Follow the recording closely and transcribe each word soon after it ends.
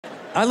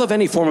I love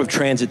any form of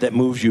transit that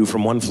moves you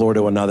from one floor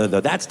to another, though.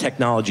 That's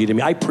technology to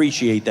me. I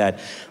appreciate that.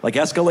 Like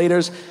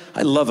escalators,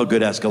 I love a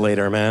good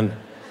escalator, man.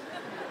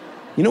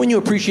 You know when you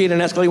appreciate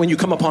an escalator? When you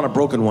come upon a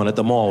broken one at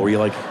the mall, where you're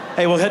like,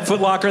 hey, we'll head Foot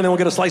Locker and then we'll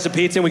get a slice of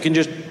pizza and we can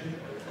just...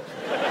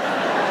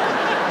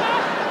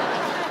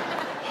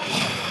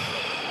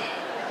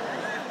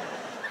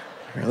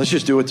 Let's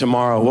just do it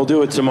tomorrow. We'll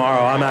do it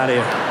tomorrow. I'm out of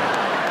here.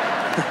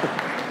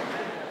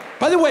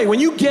 By the way, when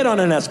you get on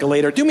an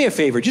escalator, do me a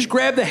favor. Just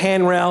grab the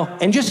handrail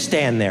and just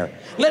stand there.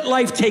 Let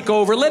life take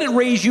over. Let it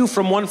raise you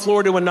from one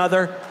floor to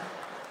another.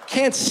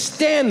 Can't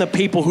stand the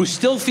people who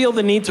still feel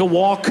the need to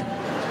walk.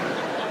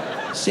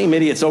 Same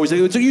idiots always.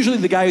 It's usually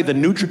the guy with the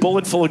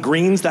NutriBullet full of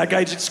greens. That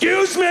guy just,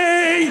 excuse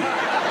me!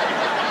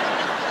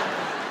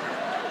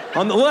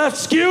 On the left,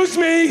 excuse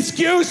me,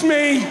 excuse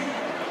me.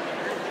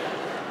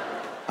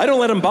 I don't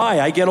let him by.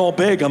 I get all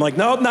big. I'm like,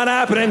 nope, not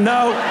happening,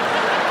 no.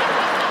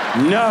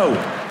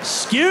 No.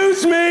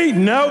 Excuse me,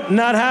 nope,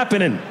 not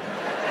happening.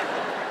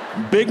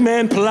 Big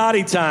man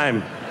Pilates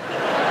time.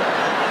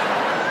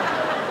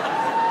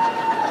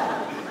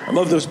 I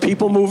love those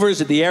people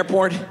movers at the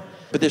airport,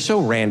 but they're so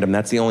random,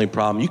 that's the only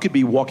problem. You could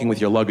be walking with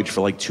your luggage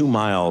for like 2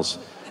 miles,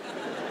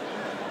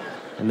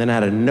 and then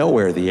out of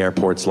nowhere, the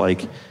airport's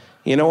like,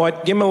 you know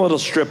what, give him a little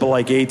strip of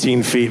like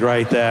 18 feet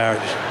right there.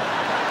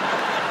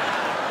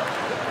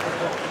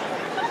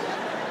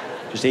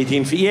 Just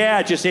 18 feet?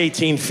 Yeah, just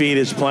 18 feet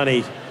is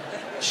plenty.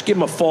 Just give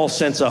them a false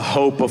sense of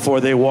hope before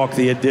they walk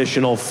the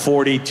additional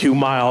 42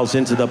 miles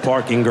into the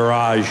parking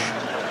garage.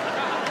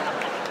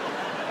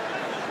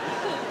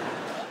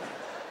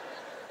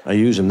 I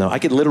use them though. I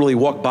could literally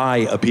walk by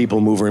a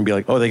people mover and be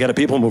like, oh, they got a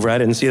people mover, I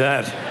didn't see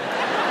that.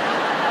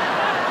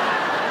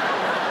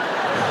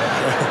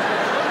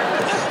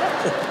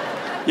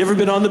 You ever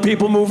been on the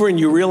people mover and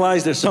you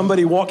realize there's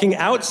somebody walking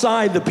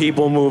outside the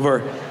people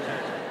mover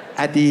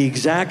at the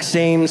exact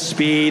same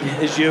speed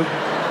as you?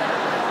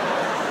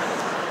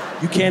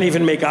 You can't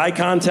even make eye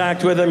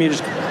contact with them. You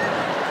just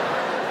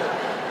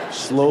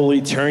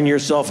slowly turn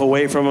yourself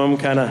away from them,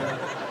 kind of.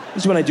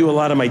 This is when I do a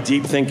lot of my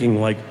deep thinking,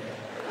 like,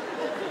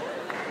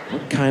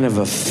 what kind of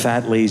a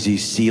fat, lazy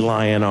sea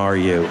lion are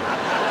you?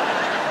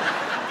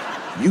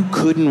 You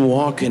couldn't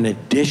walk an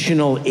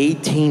additional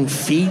 18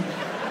 feet?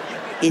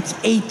 It's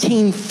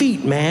 18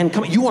 feet, man.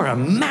 Come on, you are a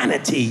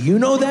manatee. You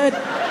know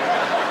that?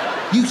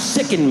 You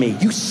sicken me.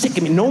 You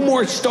sicken me. No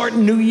more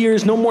starting New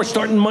Year's. No more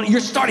starting money.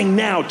 You're starting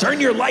now. Turn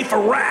your life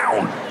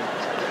around.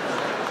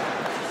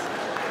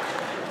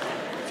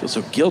 I feel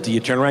so guilty.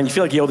 You turn around. You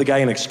feel like you owe the guy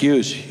an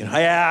excuse. You know,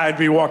 yeah, I'd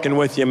be walking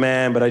with you,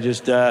 man, but I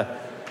just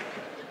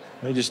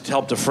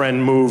helped a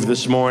friend move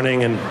this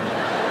morning, and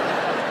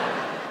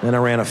then I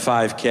ran a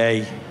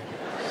 5K,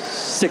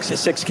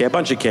 6K, a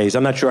bunch of Ks.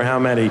 I'm not sure how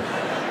many.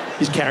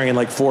 He's carrying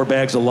like 4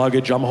 bags of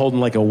luggage. I'm holding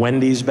like a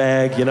Wendy's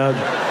bag, you know?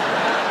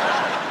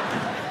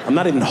 I'm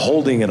not even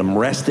holding it, I'm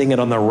resting it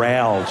on the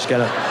rail. Just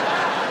gotta...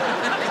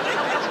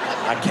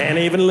 I can't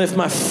even lift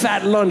my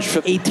fat lunch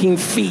for 18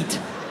 feet.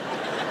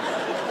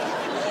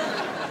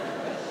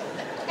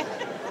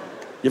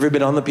 You ever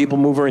been on the people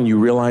mover and you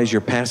realize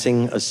you're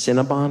passing a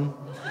Cinnabon?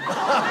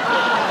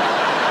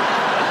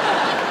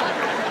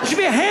 There should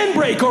be a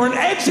handbrake or an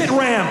exit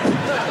ramp.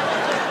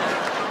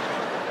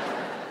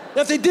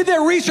 If they did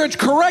their research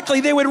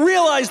correctly, they would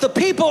realize the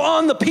people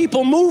on the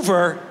people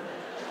mover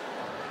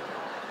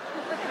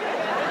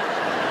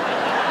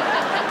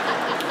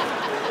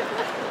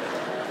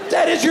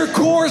that is your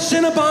core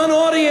Cinnabon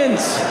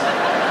audience.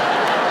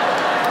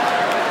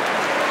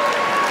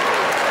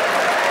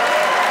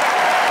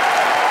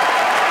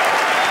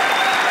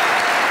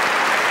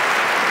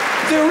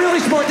 If they're really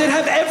smart, they'd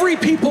have every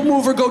people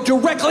mover go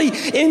directly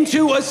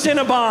into a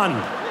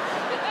Cinnabon.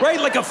 Right?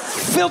 Like a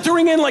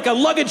filtering in like a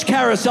luggage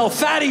carousel.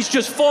 Fatties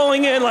just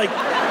falling in like,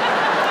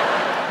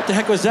 what the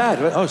heck was that?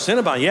 Oh,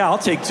 Cinnabon, yeah, I'll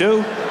take 2.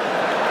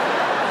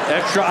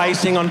 Extra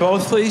icing on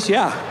both, please,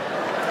 yeah.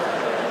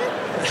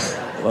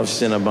 Love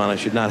Cinnabon, I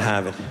should not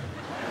have it.